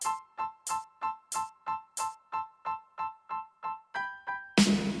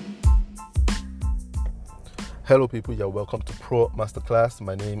Hello people, you're welcome to Pro Masterclass.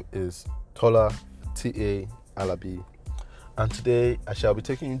 My name is Tola T.A. Alabi, and today I shall be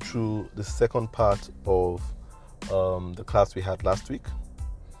taking you through the second part of the class we had last week.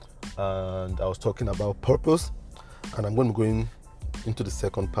 And I was talking about purpose, and I'm going to be going into the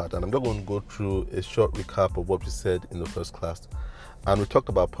second part, and I'm just going to go through a short recap of what we said in the first class. And we talked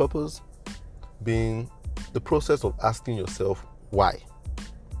about purpose being the process of asking yourself why.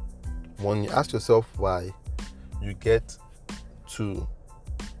 When you ask yourself why, you get to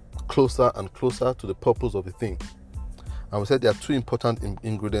closer and closer to the purpose of a thing. And we said there are two important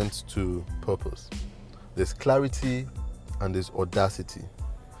ingredients to purpose. There's clarity and there's audacity.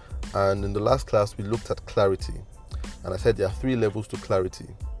 And in the last class, we looked at clarity. And I said there are three levels to clarity.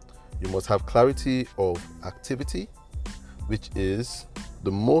 You must have clarity of activity, which is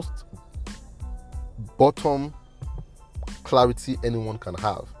the most bottom clarity anyone can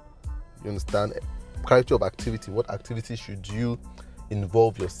have. You understand? Clarity of activity. What activity should you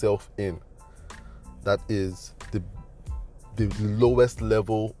involve yourself in? That is the lowest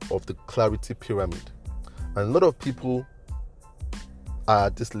level of the clarity pyramid. And a lot of people are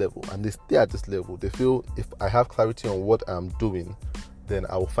at this level, and they stay at this level. They feel if I have clarity on what I'm doing, then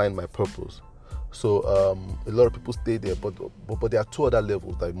I will find my purpose. So a lot of people stay there, but there are two other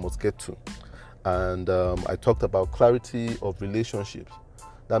levels that you must get to. And I talked about clarity of relationships.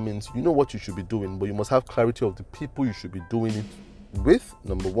 That means you know what you should be doing, but you must have clarity of the people you should be doing it with,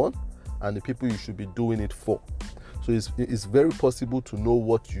 number one, and the people you should be doing it for. So it's very possible to know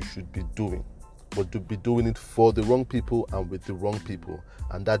what you should be doing, but to be doing it for the wrong people and with the wrong people,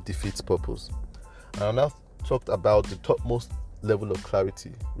 and that defeats purpose. And I now talked about the topmost level of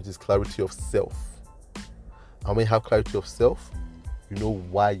clarity, which is clarity of self. And when you have clarity of self, you know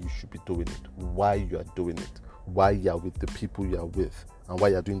why you should be doing it, why you are doing it, why you are with the people you are with, and why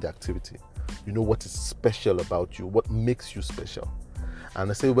you are doing the activity. You know what is special about you, what makes you special. And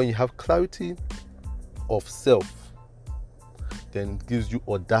I say when you have clarity of self, then it gives you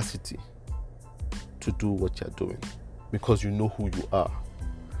audacity to do what you're doing, because you know who you are.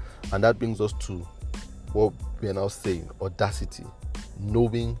 And that brings us to what we are now saying, audacity,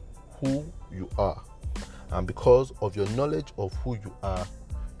 knowing who you are. And because of your knowledge of who you are,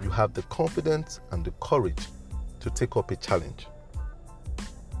 you have the confidence and the courage to take up a challenge.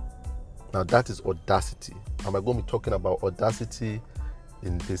 Now that is audacity. And we're going to be talking about audacity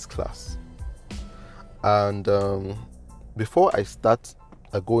in this class. And before I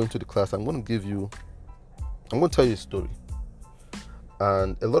go into the class, I'm going to tell you a story.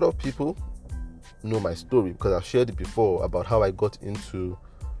 And a lot of people know my story because I've shared it before about how I got into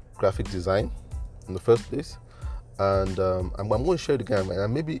graphic design in the first place. And I'm going to share it again,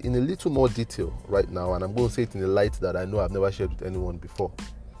 and maybe in a little more detail right now. And I'm going to say it in a light that I know I've never shared with anyone before.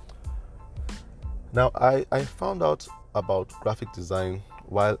 Now, I found out about graphic design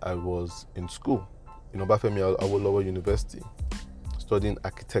while I was in school in Obafemi Awolowo University studying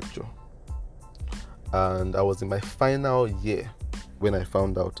architecture. And I was in my final year when I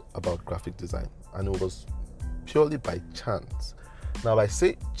found out about graphic design. And it was purely by chance. Now, I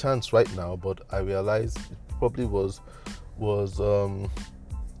say chance right now, but I realize it probably was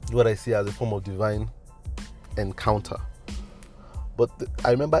what I see as a form of divine encounter. But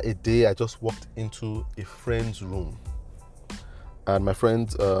I remember a day I just walked into a friend's room, and my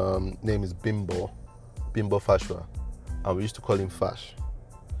friend's name is Bimbo Fashwa, and we used to call him Fash.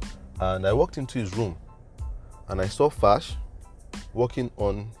 And I walked into his room, and I saw Fash working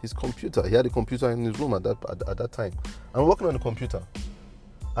on his computer. He had a computer in his room at that time, and working on the computer.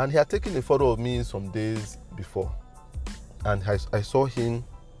 And he had taken a photo of me some days before, and I saw him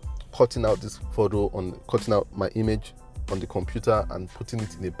cutting out my image on the computer and putting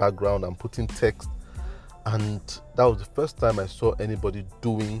it in a background and putting text. And that was the first time I saw anybody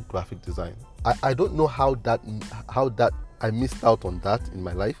doing graphic design. I don't know how I missed out on that in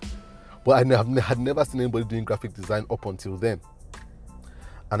my life, but I had never seen anybody doing graphic design up until then.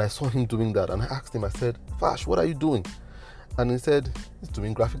 And I saw him doing that, and I asked him, I said, Fash, what are you doing? And he said, he's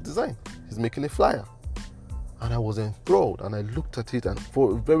doing graphic design. He's making a flyer. And I was enthralled, and I looked at it and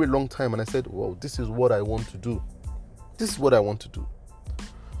for a very long time, and I said, well, this is what I want to do. This is what I want to do.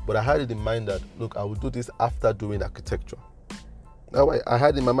 But I had it in mind that, look, I will do this after doing architecture. Now, I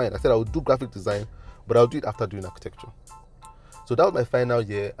had in my mind, I said I would do graphic design, but I'll do it after doing architecture. So that was my final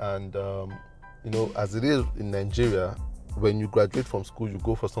year. And, as it is in Nigeria, when you graduate from school, you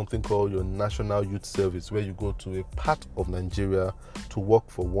go for something called your National Youth Service, where you go to a part of Nigeria to work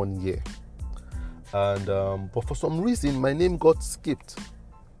for 1 year. And but for some reason, my name got skipped.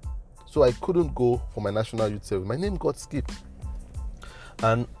 So I couldn't go for my National Youth Service. My name got skipped.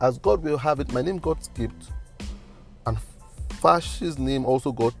 And as God will have it, my name got skipped Fash's name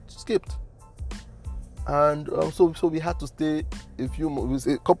also got skipped. And so we had to stay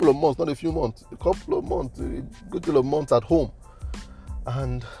a couple of months, not a few months, a couple of months, a good deal of months at home.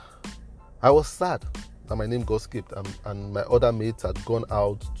 And I was sad that my name got skipped, and my other mates had gone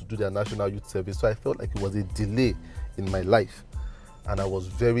out to do their national youth service. So I felt like it was a delay in my life, and I was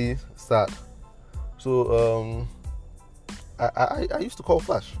very sad. So I used to call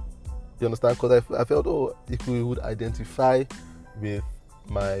Fash. You understand? Because I felt, if we would identify with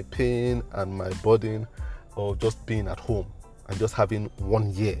my pain and my burden of just being at home and just having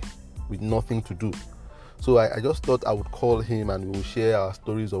 1 year with nothing to do. So I just thought I would call him and we will share our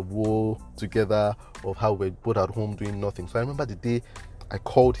stories of woe together, of how we're both at home doing nothing. So I remember the day I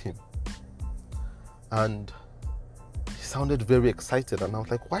called him and he sounded very excited, and I was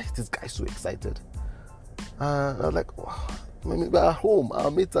like, why is this guy so excited? And I was like, wow, we're at home,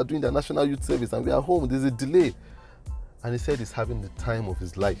 our mates are doing their national youth service and we're at home, there's a delay. And he said he's having the time of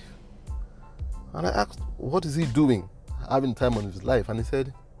his life. And I asked, what is he doing, having time of his life? And he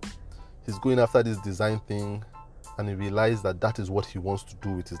said he's going after this design thing, and he realized that that is what he wants to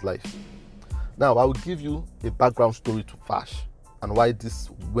do with his life. Now, I will give you a background story to Fash and why this,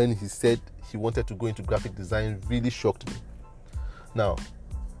 when he said he wanted to go into graphic design, really shocked me. Now,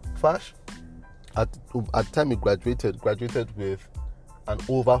 Fash, at the time he graduated with an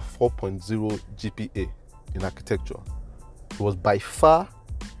over 4.0 GPA in architecture. He was by far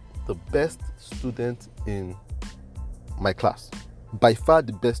the best student in my class. By far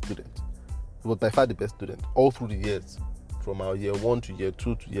the best student. He was by far the best student all through the years. From our year 1 to year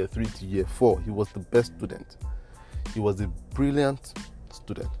 2 to year 3 to year 4. He was the best student. He was a brilliant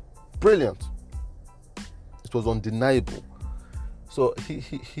student. Brilliant. It was undeniable. So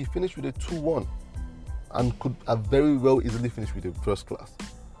he finished with a 2-1 and could have very well easily finished with a first class.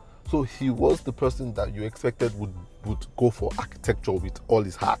 So he was the person that you expected would go for architecture with all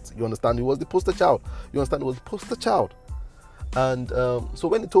his heart. You understand? He was the poster child. You understand? He was the poster child. And so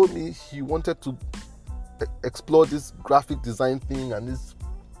when he told me he wanted to explore this graphic design thing and this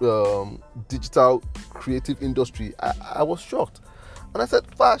digital creative industry, I was shocked. And I said,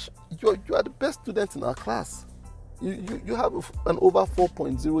 Fash, you are the best student in our class. You have an over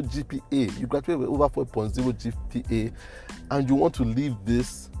 4.0 GPA. You graduate with over 4.0 GPA, and you want to leave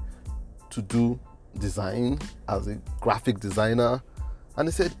this to do design as a graphic designer? And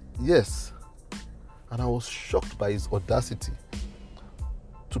he said, yes. And I was shocked by his audacity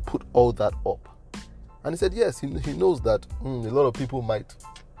to put all that up. And he said, yes, he knows that a lot of people might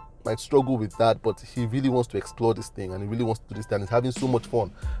struggle with that, but he really wants to explore this thing, and he really wants to do this thing, and he's having so much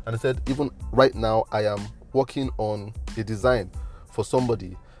fun. And he said, even right now, I am working on a design for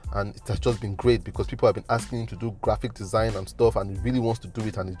somebody, and it has just been great because people have been asking him to do graphic design and stuff, and he really wants to do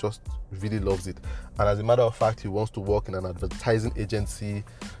it, and he just really loves it. And as a matter of fact, he wants to work in an advertising agency.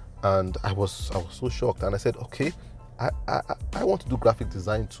 And I was so shocked, and I said, okay, I want to do graphic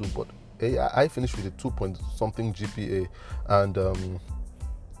design too, but hey, I finished with a 2-point-something GPA, and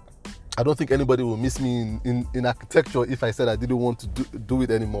I don't think anybody will miss me in architecture if I said I didn't want to do it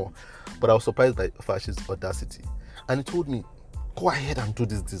anymore. But I was surprised by Fash's audacity, and he told me, go ahead and do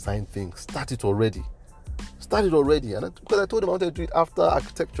this design thing, start it already. And because I told him I wanted to do it after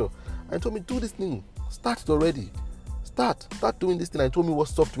architecture, and he told me, do this thing, start it already. Start doing this thing. I told me what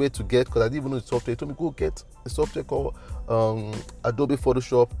software to get, because I didn't even know the software. He told me, go get a software called Adobe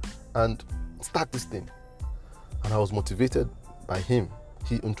Photoshop and start this thing. And I was motivated by him.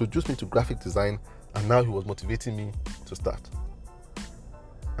 He introduced me to graphic design, and now he was motivating me to start.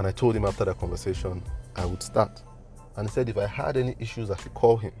 And I told him after that conversation I would start. And he said if I had any issues I should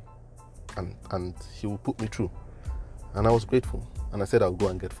call him, and he would put me through. And I was grateful, and I said I'll go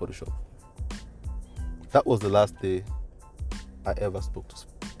and get Photoshop. That was the last day I ever spoke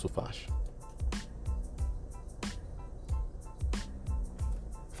to Fash.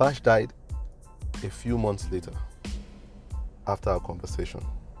 Fash died a few months later after our conversation.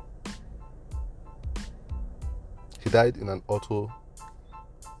 He died in an auto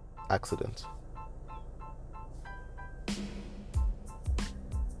accident.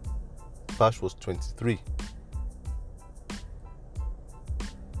 Fash was 23.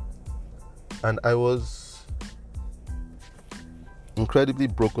 And I was incredibly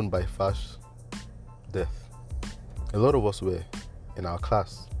broken by Fash's death. A lot of us were in our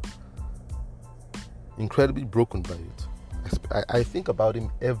class. Incredibly broken by it. I think about him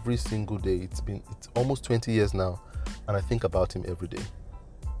every single day. It's almost 20 years now, and I think about him every day.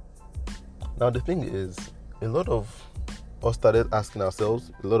 Now the thing is, a lot of us started asking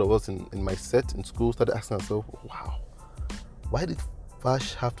ourselves, a lot of us in my set in school started asking ourselves, wow, why did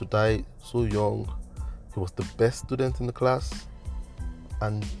Fash have to die so young He was the best student in the class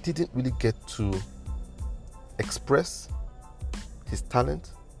and didn't really get to express his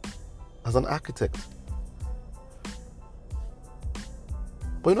talent as an architect.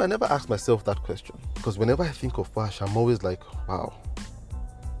 But I never asked myself that question, because whenever I think of Vash, I'm always like, wow.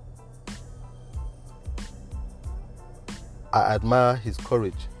 I admire his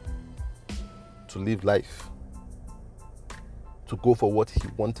courage to live life, to go for what he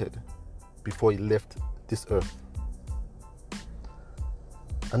wanted before he left this earth.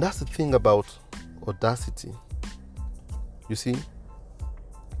 And that's the thing about audacity. You see,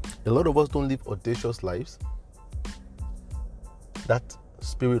 a lot of us don't live audacious lives. That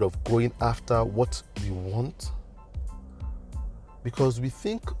spirit of going after what we want, because we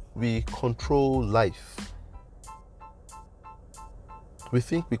think we control life. We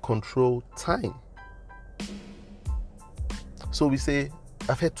think we control time. So we say,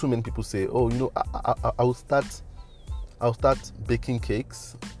 I've heard too many people say, oh, I'll start baking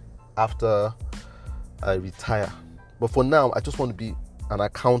cakes after I retire. But for now, I just want to be an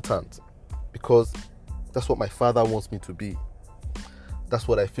accountant because that's what my father wants me to be. That's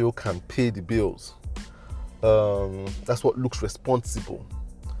what I feel can pay the bills. That's what looks responsible.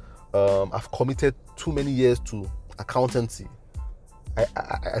 I've committed too many years to accountancy.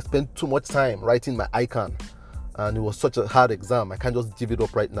 I spent too much time writing my icon, and it was such a hard exam. I can't just give it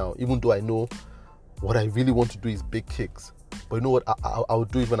up right now, even though I know what I really want to do is bake cakes. But you know what? I'll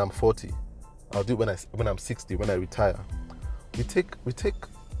do it when I'm 40. I'll do it when I'm 60, when I retire. We take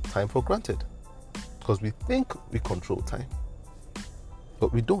time for granted because we think we control time,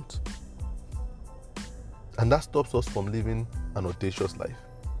 but we don't. And that stops us from living an audacious life.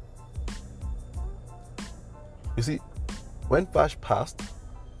 You see, when Vash passed,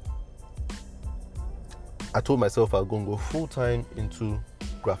 I told myself I was going to go full-time into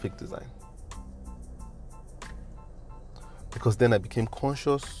graphic design. Because then I became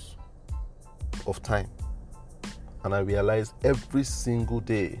conscious of time. And I realized every single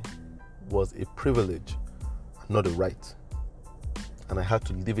day was a privilege, not a right. And I had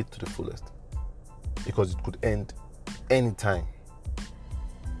to live it to the fullest. Because it could end anytime.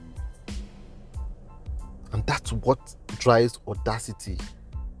 And that's what drives audacity.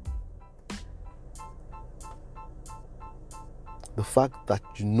 The fact that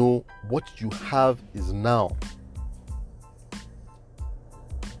you know what you have is now.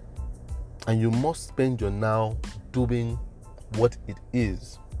 And you must spend your now doing what it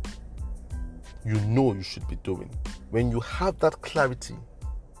is you know you should be doing. When you have that clarity,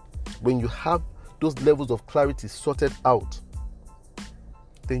 when you have those levels of clarity sorted out,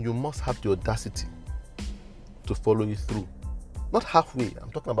 then you must have the audacity to follow it through. Not halfway,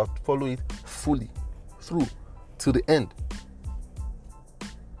 I'm talking about follow it fully through to the end.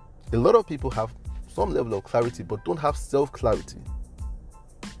 A lot of people have some level of clarity but don't have self-clarity.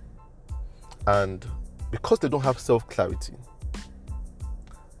 And because they don't have self-clarity,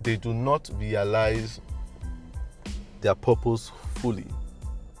 they do not realize their purpose fully.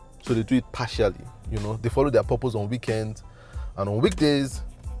 So they do it partially. They follow their purpose on weekends, and on weekdays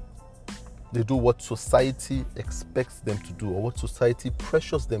they do what society expects them to do or what society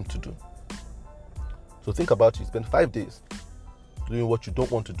pressures them to do. So think about it. You spend 5 days doing what you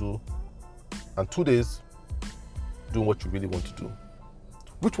don't want to do and 2 days doing what you really want to do.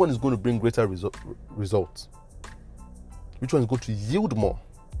 Which one is going to bring greater results? Which one is going to yield more?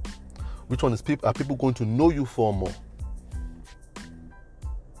 Which one are people going to know you for more?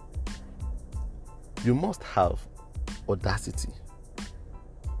 You must have audacity.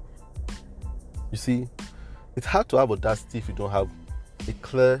 You see, it's hard to have audacity if you don't have a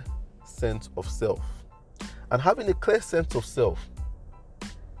clear sense of self. And having a clear sense of self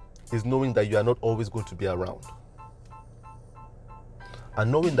is knowing that you are not always going to be around.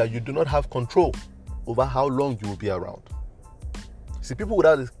 And knowing that you do not have control over how long you will be around. See, people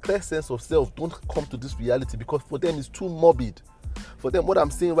without a clear sense of self don't come to this reality because for them it's too morbid. For them, what I'm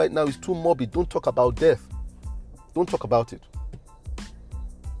saying right now is too morbid. Don't talk about death. Don't talk about it.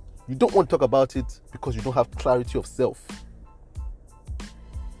 You don't want to talk about it because you don't have clarity of self.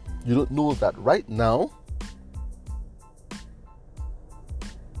 You don't know that right now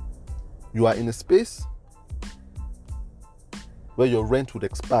you are in a space where your rent would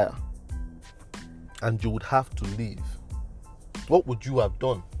expire and you would have to leave. What would you have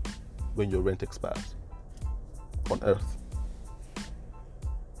done when your rent expires on earth?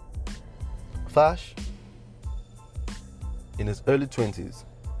 Vash, in his early 20s,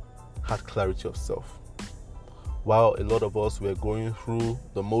 had clarity of self. While a lot of us were going through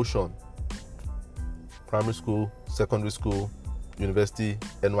the motion, primary school, secondary school, university,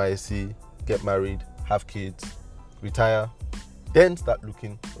 NYSC, get married, have kids, retire, then start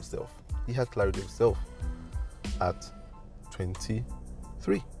looking for self. He had clarity of self at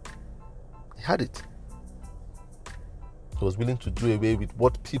 23. He had it. He was willing to do away with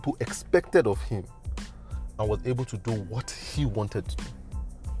what people expected of him and was able to do what he wanted to do.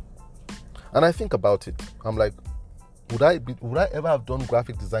 And I think about it. I'm like, would I ever have done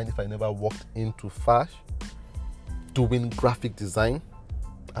graphic design if I never walked into fashion doing graphic design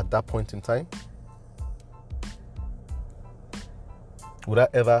at that point in time? Would I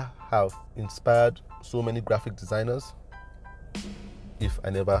ever have inspired so many graphic designers if I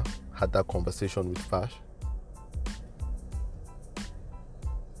never had that conversation with Fash?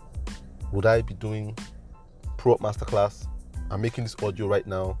 Would I be doing Pro Up Masterclass and making this audio right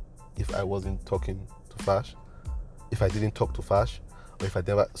now if I wasn't talking to Fash? If I didn't talk to Fash? Or if I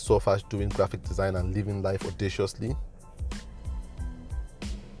never saw Fash doing graphic design and living life audaciously?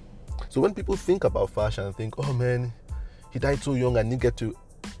 So when people think about Fash and think, oh man, he died so young and didn't get to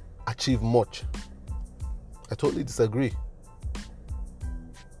achieve much, I totally disagree.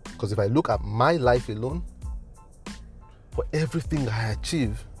 Because if I look at my life alone, for everything I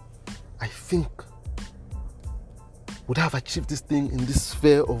achieve, I think would I have achieved this thing in this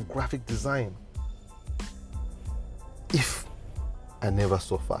sphere of graphic design if I never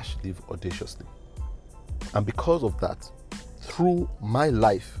saw Fash live audaciously. And because of that, through my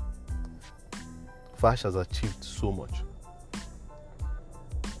life, Fash has achieved so much.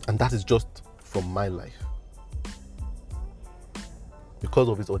 And that is just from my life. Because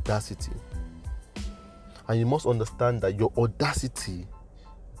of his audacity. And you must understand that your audacity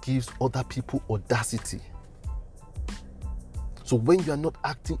gives other people audacity. So when you are not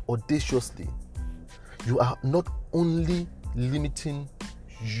acting audaciously, you are not only limiting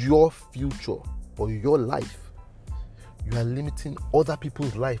your future or your life, you are limiting other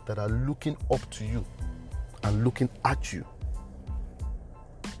people's life that are looking up to you and looking at you.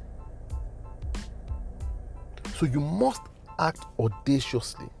 So you must act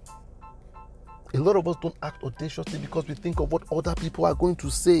audaciously. A lot of us don't act audaciously because we think of what other people are going to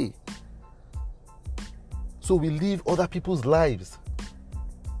say. So we live other people's lives.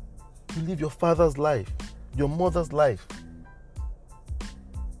 You live your father's life, your mother's life,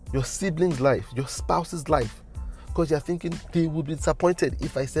 your sibling's life, your spouse's life, because you're thinking they would be disappointed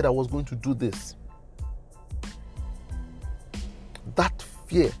if I said I was going to do this. That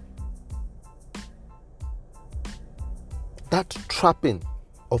fear, that trapping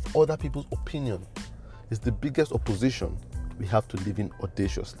of other people's opinion is the biggest opposition we have to living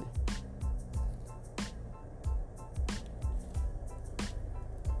audaciously.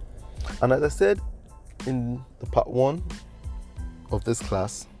 And as I said in the part 1 of this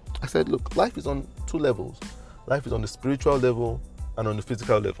class, I said, look, life is on 2 levels. Life is on the spiritual level and on the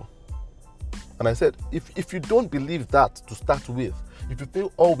physical level. And I said, if you don't believe that to start with, if you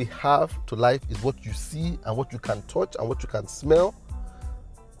feel all we have to life is what you see and what you can touch and what you can smell,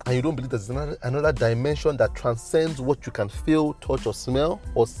 and you don't believe there's another dimension that transcends what you can feel, touch, or smell,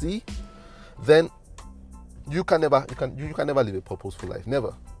 or see, then you can never live a purposeful life.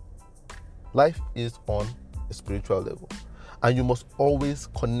 Never. Life is on a spiritual level, and you must always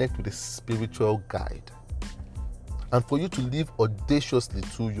connect with a spiritual guide. And for you to live audaciously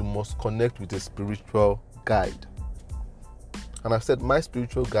too, you must connect with a spiritual guide. And I've said my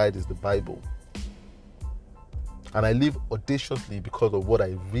spiritual guide is the Bible. And I live audaciously because of what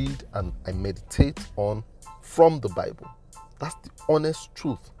I read and I meditate on from the Bible. That's the honest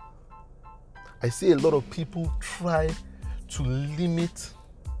truth. I see a lot of people try to limit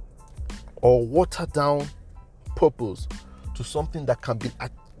or water down purpose to something that can be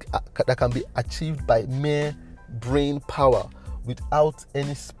achieved by mere brain power without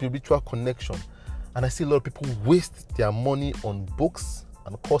any spiritual connection. And I see a lot of people waste their money on books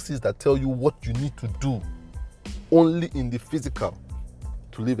and courses that tell you what you need to do only in the physical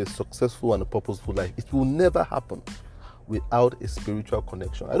to live a successful and a purposeful life. It will never happen without a spiritual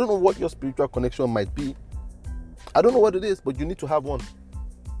connection. I don't know what your spiritual connection might be. I don't know what it is, but you need to have one.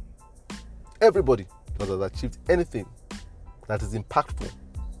 Everybody that has achieved anything that is impactful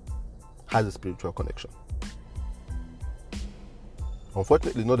has a spiritual connection.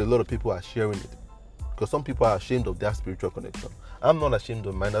 Unfortunately, not a lot of people are sharing it because some people are ashamed of their spiritual connection. I'm not ashamed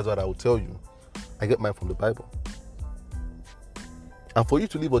of mine. That's what I will tell you. I get mine from the Bible. And for you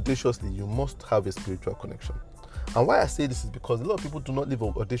to live audaciously, you must have a spiritual connection. And why I say this is because a lot of people do not live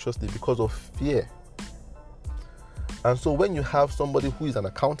audaciously because of fear. And so when you have somebody who is an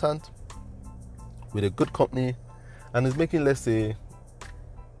accountant with a good company and is making, let's say,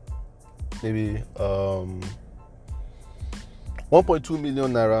 maybe 1.2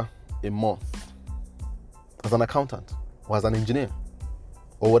 million naira a month, as an accountant or as an engineer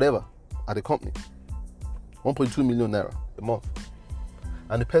or whatever at a company. 1.2 million naira a month.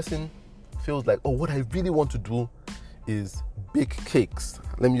 And the person feels like, oh, what I really want to do is bake cakes.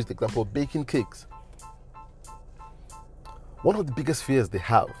 Let me use the example of baking cakes. One of the biggest fears they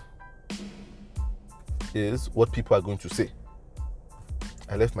have is what people are going to say.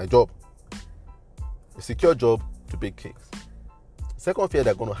 I left my job, a secure job, to bake cakes. The second fear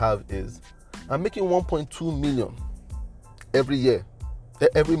they're going to have is, I'm making 1.2 million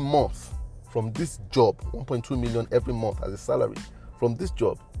every month from this job, 1.2 million every month as a salary from this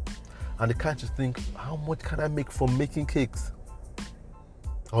job. And they can't just think, how much can I make from making cakes?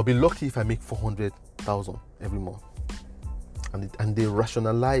 I'll be lucky if I make 400,000 every month. And they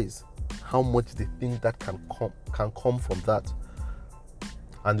rationalize how much they think that can come from that.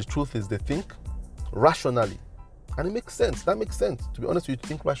 And the truth is, they think rationally. And it makes sense. That makes sense. To be honest, you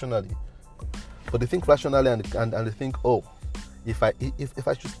think rationally. But they think rationally and they think, oh, if I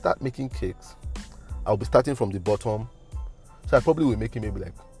should start making cakes, I'll be starting from the bottom. So I probably will be making maybe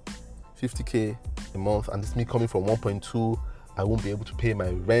like 50k a month, and it's me coming from 1.2. I won't be able to pay my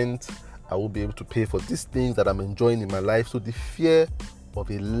rent. I won't be able to pay for these things that I'm enjoying in my life. So the fear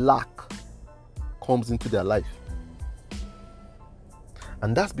of a lack comes into their life.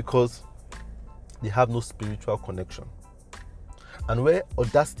 And that's because they have no spiritual connection. And where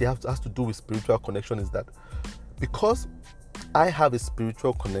Audacity has to do with spiritual connection is that because I have a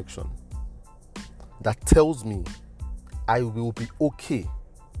spiritual connection that tells me I will be okay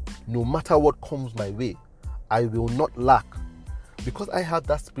no matter what comes my way, I will not lack. Because I have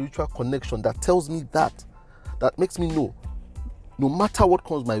that spiritual connection that tells me that makes me know no matter what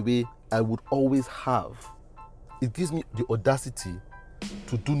comes my way, I would always have. It gives me the audacity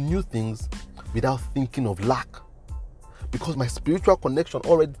to do new things without thinking of lack. Because my spiritual connection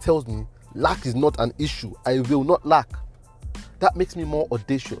already tells me lack is not an issue. I will not lack. That makes me more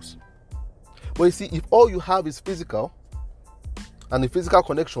audacious. But you see, if all you have is physical, and the physical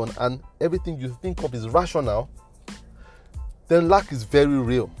connection, and everything you think of is rational, then lack is very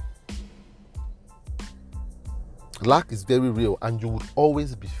real. Lack is very real, and you would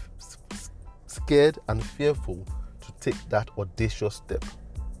always be scared and fearful to take that audacious step.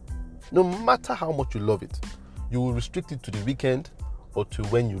 No matter how much you love it, you will restrict it to the weekend or to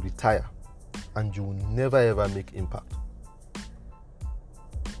when you retire, and you will never ever make impact.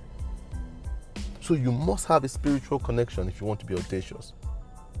 So you must have a spiritual connection if you want to be audacious.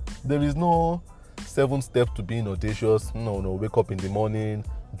 There is no 7 steps to being audacious. No, wake up in the morning,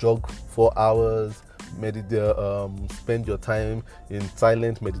 jog 4 hours, spend your time in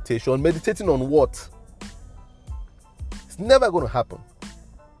silent meditation. Meditating on what? It's never going to happen.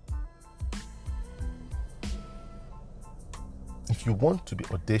 If you want to be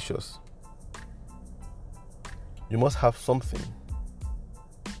audacious, you must have something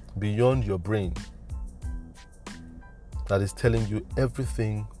beyond your brain that is telling you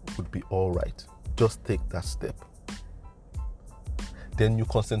everything would be all right. Just take that step. Then you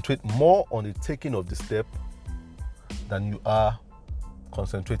concentrate more on the taking of the step than you are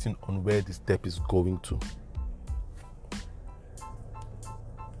concentrating on where the step is going to.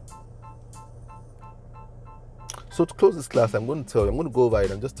 So to close this class, I'm going to go over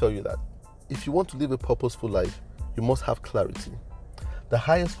it and just tell you that if you want to live a purposeful life, you must have clarity. The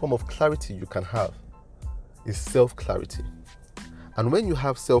highest form of clarity you can have is self-clarity. And when you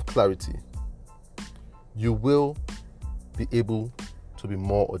have self-clarity, you will be able to be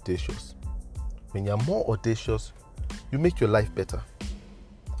more audacious. When you're more audacious, you make your life better,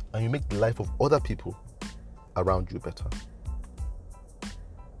 and you make the life of other people around you better.